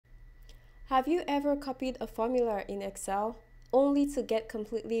Have you ever copied a formula in Excel only to get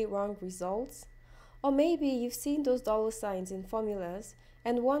completely wrong results? Or maybe you've seen those dollar signs in formulas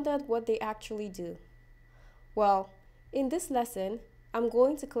and wondered what they actually do. Well, in this lesson, I'm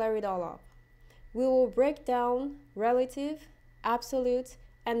going to clear it all up. We will break down relative, absolute,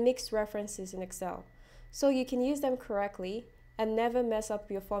 and mixed references in Excel so you can use them correctly and never mess up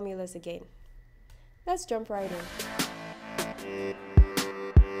your formulas again. Let's jump right in.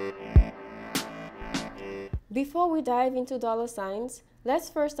 Before we dive into dollar signs, let's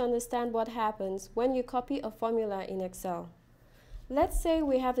first understand what happens when you copy a formula in Excel. Let's say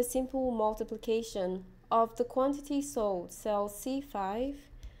we have a simple multiplication of the quantity sold, cell C5,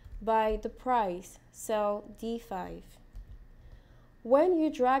 by the price, cell D5. When you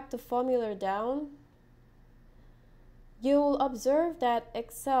drag the formula down, you'll observe that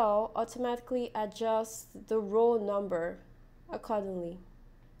Excel automatically adjusts the row number accordingly.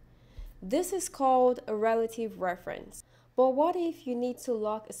 This is called a relative reference. But what if you need to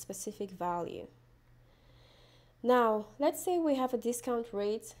lock a specific value? Now, let's say we have a discount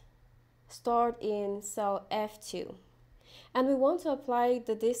rate stored in cell F2, and we want to apply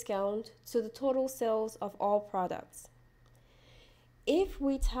the discount to the total sales of all products. If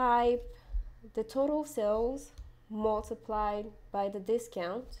we type the total sales multiplied by the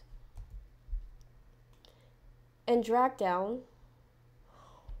discount and drag down,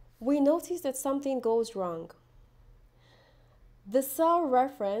 we notice that something goes wrong. The cell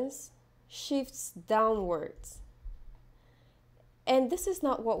reference shifts downwards, and this is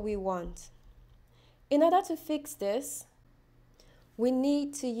not what we want. In order to fix this, we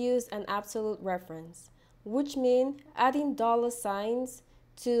need to use an absolute reference, which means adding dollar signs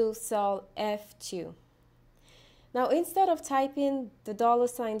to cell F2. Now, instead of typing the dollar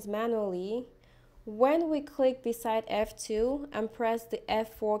signs manually, when we click beside F2 and press the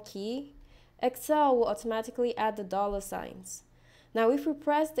F4 key, Excel will automatically add the dollar signs. Now, if we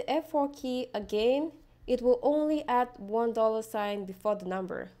press the F4 key again, it will only add one dollar sign before the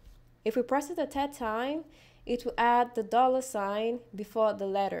number. If we press it a third time, it will add the dollar sign before the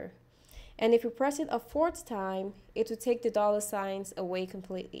letter. And if we press it a fourth time, it will take the dollar signs away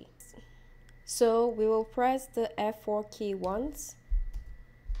completely. So we will press the F4 key once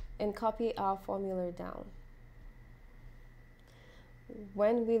and copy our formula down.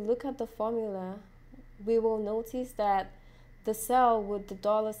 When we look at the formula, we will notice that the cell with the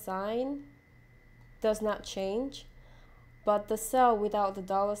dollar sign does not change, but the cell without the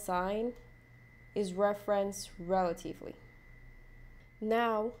dollar sign is referenced relatively.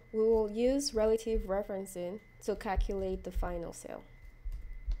 Now, we will use relative referencing to calculate the final cell.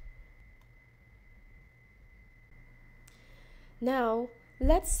 Now,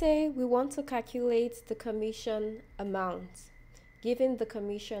 let's say we want to calculate the commission amount, given the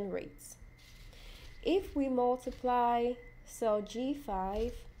commission rates. If we multiply cell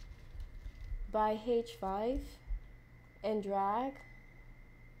G5 by H5 and drag,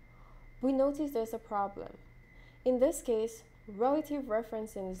 we notice there's a problem. In this case, relative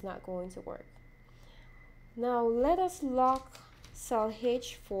referencing is not going to work. Now, let us lock cell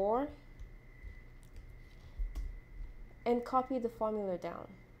H4 and copy the formula down.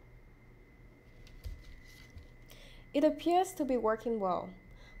 It appears to be working well,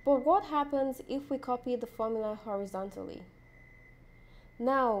 but what happens if we copy the formula horizontally?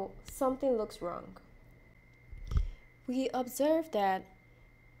 Now, something looks wrong. We observe that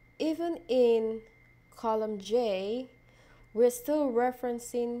even in column J, we're still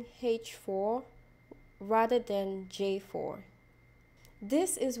referencing H4 rather than J4.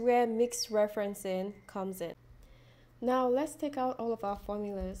 This is where mixed referencing comes in. Now let's take out all of our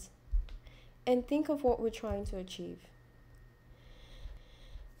formulas and think of what we're trying to achieve.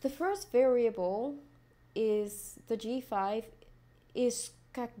 The first variable is the G5 is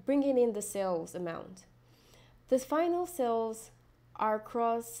bringing in the sales amount. The final sales are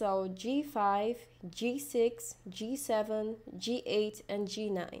across cell G5, G6, G7, G8, and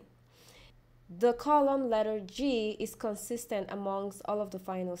G9. The column letter G is consistent amongst all of the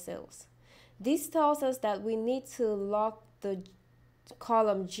final sales. This tells us that we need to lock the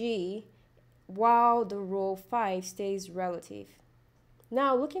column G while the row 5 stays relative.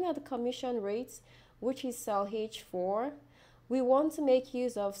 Now, looking at the commission rates, which is cell H4, we want to make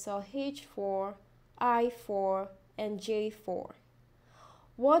use of cell H4, I4, and J4.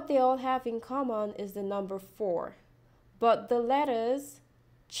 What they all have in common is the number 4, but the letters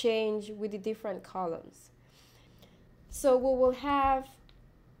change with the different columns. So we will have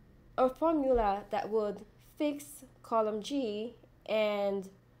a formula that would fix column G and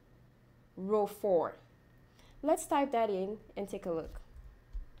row 4. Let's type that in and take a look.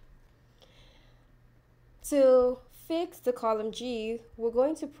 To fix the column G, we're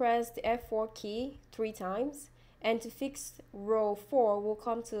going to press the F4 key 3 times, and to fix row 4, we'll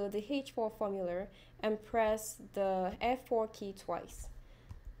come to the H4 formula and press the F4 key twice.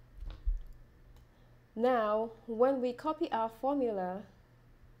 Now, when we copy our formula,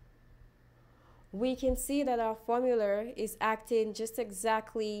 we can see that our formula is acting just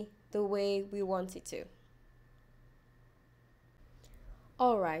exactly the way we want it to.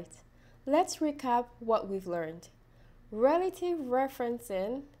 Alright, let's recap what we've learned. Relative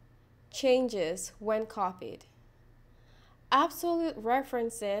referencing changes when copied. Absolute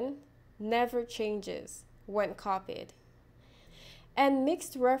referencing never changes when copied. And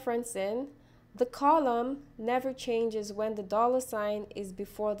mixed referencing, the column never changes when the $ is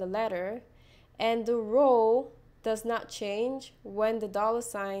before the letter, and the row does not change when the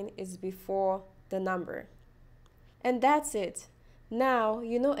 $ is before the number. And that's it. Now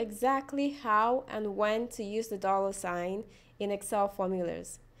you know exactly how and when to use the $ in Excel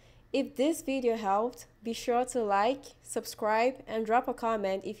formulas. If this video helped, be sure to like, subscribe, and drop a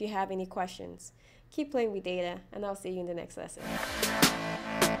comment if you have any questions. Keep playing with data, and I'll see you in the next lesson.